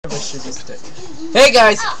introduce it. Hey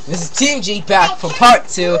guys, this is Team G back for part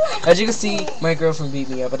 2. As you can see, my girlfriend beat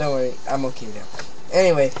me up, but don't worry, I'm okay now.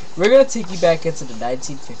 Anyway, we're gonna take you back into the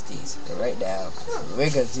 1950s, but right now, we're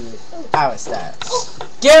gonna do it our style.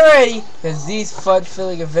 Get ready, because these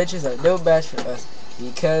fun-filling adventures are no match for us,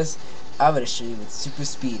 because I'm gonna show you what super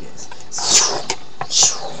speed is.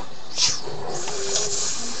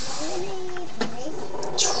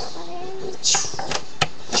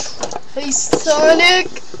 Hey Sonic,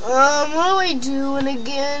 what am I doing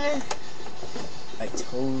again? I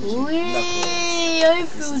told you. Wait, I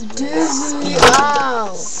feel dizzy.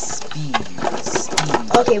 Ow. Speed.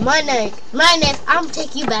 Okay, my neck. I'm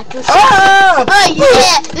taking you back to. Oh! Oh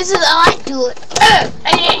yeah, this is how I do it.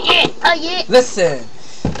 Oh yeah. Listen,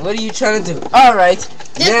 what are you trying to do? All right,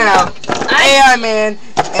 now AI Man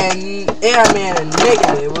and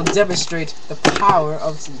Negative will demonstrate the power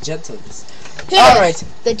of some gentleness. All right,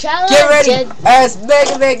 the challenge. Get ready as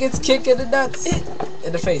Mega Man gets kicked in the nuts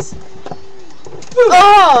in the face.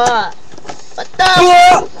 Oh, what the?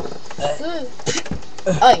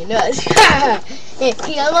 Oh, you know. Hey,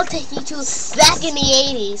 I'm gonna take you to back in the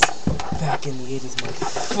 80s. Back in the 80s, my.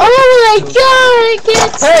 Oh my God! I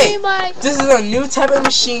can't see my. This is a new type of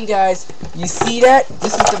machine, guys. You see that?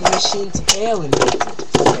 This is the machine tail invented,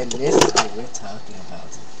 and this is what we're talking about.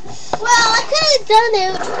 Well, I could have done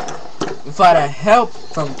it without a help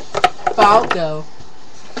from Falco.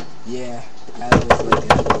 Yeah. I always like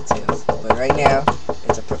the details, but right now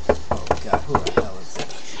it's a perfect. Oh God, who the hell is it?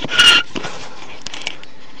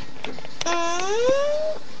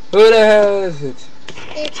 Who the hell is it?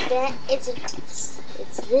 It's that. It's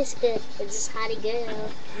this good. It's this hottie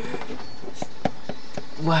girl.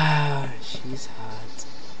 Wow, she's hot.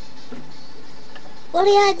 What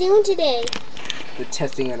are y'all doing today? We're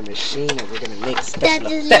testing on a machine and we're gonna make That special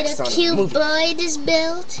this effects little on cute the movie. boy just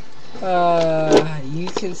built. You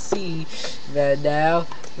can see that now.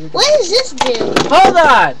 What does this do? Hold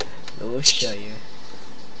on! We'll show you.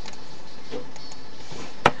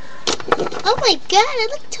 Oh my God, I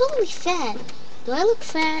look totally fat. Do I look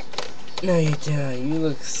fat? No, you don't. You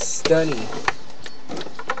look stunning.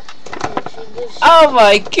 Oh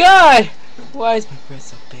my God! Why is my breath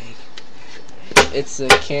so big? It's a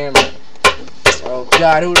camera. Oh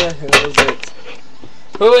God, who the hell is it?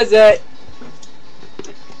 Who is it?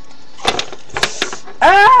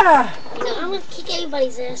 Ah! You know, I'm gonna kick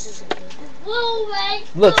everybody's asses. Whoa, man!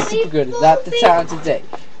 Look, Supergirl is not the time today.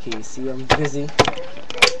 Can you see I'm busy?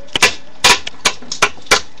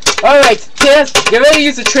 Alright, Tiff, get ready to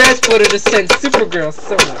use the transporter to send Supergirl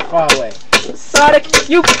somewhere far away. Sonic,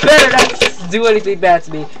 you better not do anything bad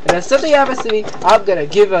to me. And if something happens to me, I'm gonna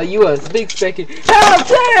give you a big spanking. Help!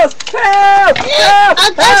 Tails! Help! Help!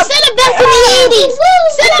 I'll send him back to the 80s!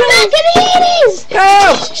 Send him back to the 80s!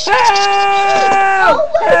 Help! Help!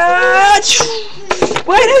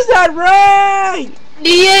 Wait, is that right?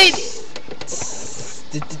 The 80s!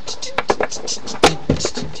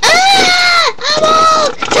 I'm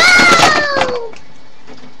old! Help!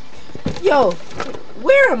 Yo,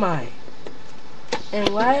 where am I? And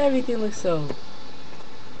why everything looks so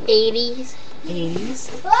 80s? 80s?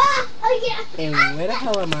 Oh yeah! And where the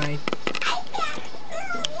hell am I?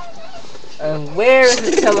 And where is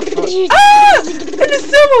the telephone? Ah! It's a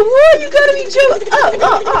silver wood! You gotta be joking!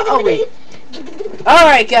 Oh, wait.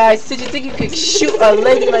 Alright, guys, since you think you could shoot a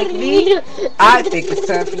lady like me, I think it's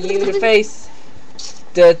time for you to face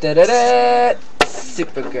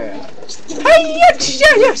Supergirl.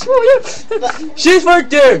 She's right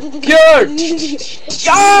there! Kill her!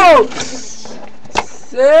 Yo!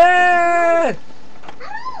 Sad!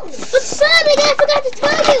 But Sonic, I forgot to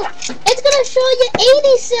tell you! It's gonna show your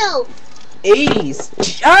 80s self! 80s?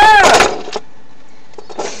 Ah!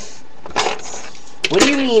 What do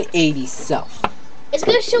you mean 80s self? It's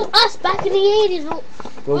gonna show us back in the 80s.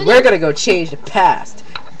 Well, we're gonna go change the past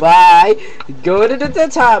by going to the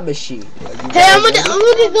time machine. Hey, I'm gonna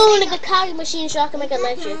go into the copy machine so I can make a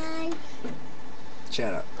lecture.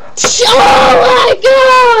 Shut up. Oh my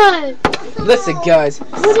God! Listen, guys,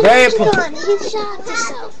 What very have you important. done? He shot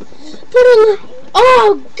himself.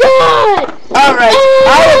 Oh God! Alright,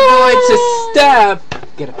 I am going to stab.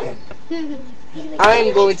 Get a pen. I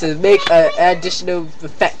am going to make an additional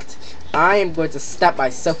effect. I am going to stab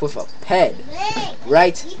myself with a pen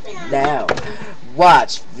right now.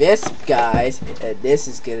 Watch this, guys, and this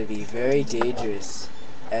is going to be very dangerous,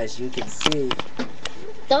 as you can see.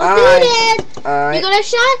 Don't do that! You're gonna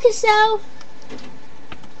shock yourself.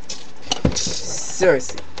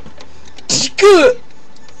 Seriously. Good.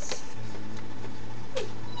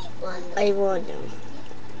 I want him.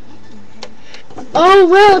 Oh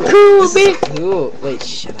well, cool, This is cool. Wait,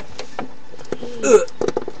 shut up.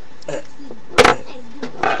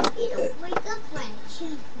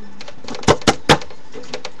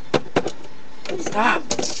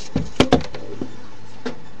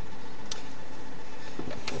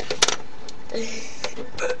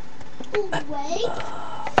 Wait.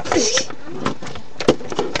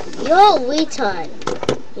 Yo, retard.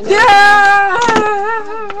 You know?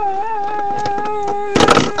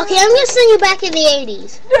 Okay, I'm gonna send you back in the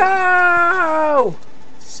 80s. No!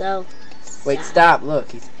 So. Wait, stop.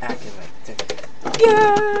 Look, he's acting like this.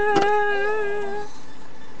 Yeah!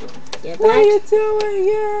 What are you doing?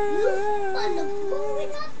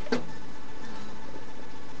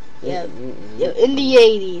 Yeah! Yo, in the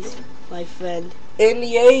 80s, my friend. In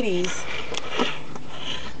the 80s?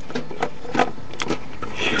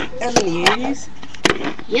 In the 80s?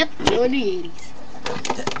 Yep, you're in the 80s.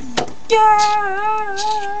 Yeah!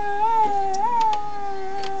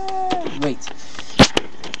 Wait.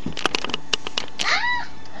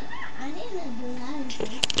 I didn't do that.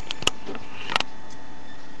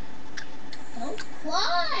 Don't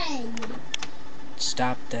cry.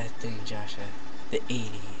 Stop that thing, Joshua. The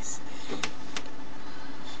 80s.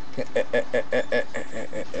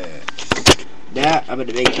 Now I'm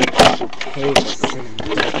gonna make you people pay for cinema.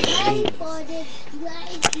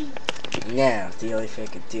 Now the only thing I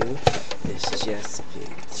can do is just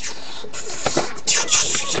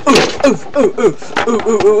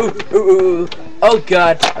oh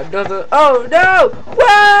god, another. Oh no!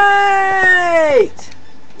 Wait!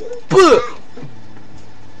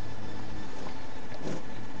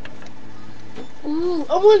 Ooh,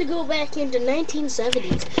 I want to go back into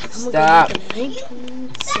 1970s. Stop. I'm going back into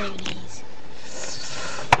 1970s.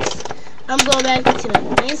 I'm going back into the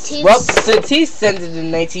 1970s. Well, since he sent it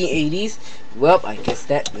in the 1980s, well, I guess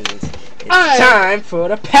that means it's time for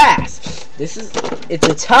the past. It's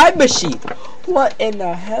a time machine. What in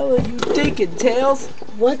the hell are you thinking, Tails?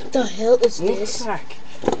 What the hell is this?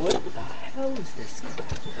 What the hell is this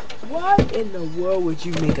crap? Why in the world would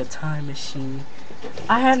you make a time machine?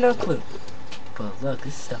 I have no clue. But look,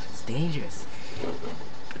 this stuff is dangerous.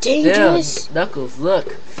 Dangerous? There, Knuckles,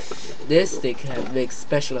 look. This thing can make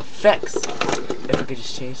special effects. If we could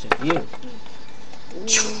just change the view.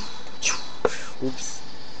 Oops.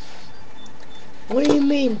 What do you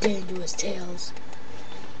mean, dangerous, Tails?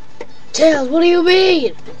 Tails, what do you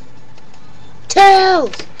mean?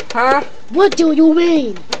 Tails! Huh? What do you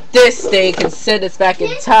mean? This thing can send us back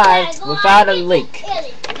in time without a link.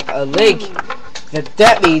 A link?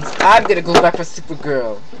 That means I'm gonna go back for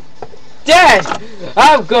Supergirl. Dad!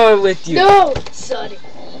 I'm going with you! No, son!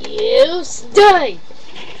 You stay!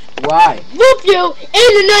 Why? Whoop you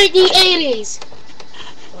in the 1980s!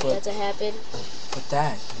 Want that to happen? But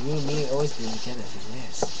Dad, you and me always been together for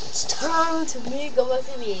years. It's time to me go back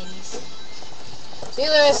to the 80s. See you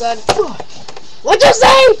later, son. What'd you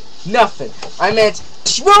say? Nothing. I meant,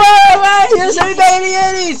 wait, you're saying back in the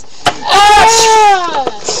 80s! Ah!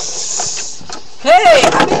 Hey,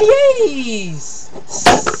 I'm in the 80s!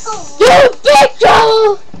 You big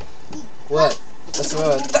trouble! What? What's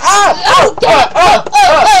wrong? Oh, God! Oh,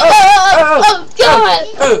 God!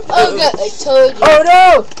 Oh, God, I told you. Oh,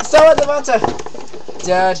 no! Someone's about to...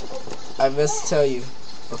 Dad, I must tell you,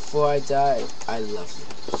 before I die, I love you.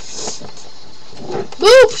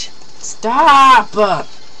 Boop! Stop!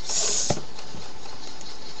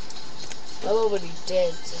 I'm already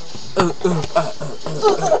dead, so...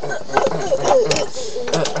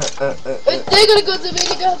 If they're gonna go through me,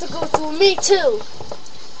 they're gonna have to go through me, too.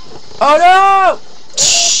 Oh, no!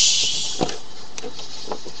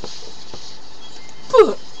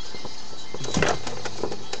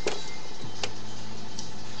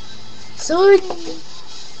 So...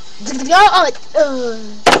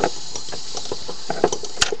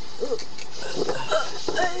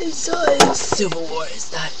 Civil War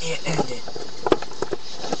is not yet ended.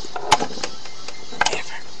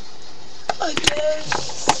 Ever. Again.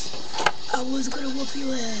 I was gonna whoop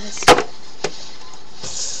your ass.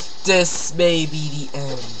 This may be the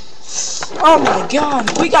end. Oh my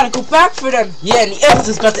god, we gotta go back for them. Yeah, and the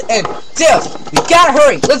episode's about to end. Tails, we gotta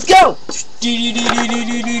hurry. Let's go.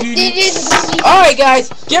 Alright guys,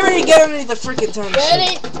 get ready to get underneath the freaking time machine.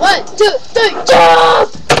 Ready? 1, 2, 3,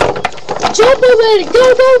 jump! Jump already! Go,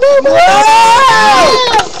 go, go, go! Whoa!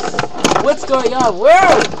 What's going on?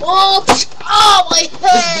 Where? Oh, my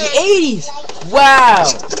head! The 80s! Wow!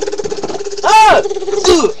 Oh!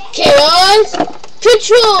 Chaos!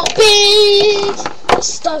 Control, bitch!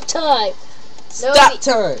 Stop time! Stop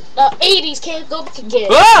time! The 80s can't go back again.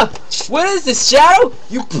 Ah! What is this, Shadow?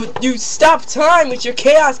 You stop time with your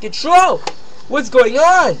chaos control! What's going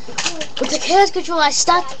on? With the chaos control, I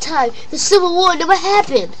stopped the time. The Civil War never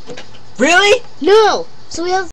happened. Really? No! So we have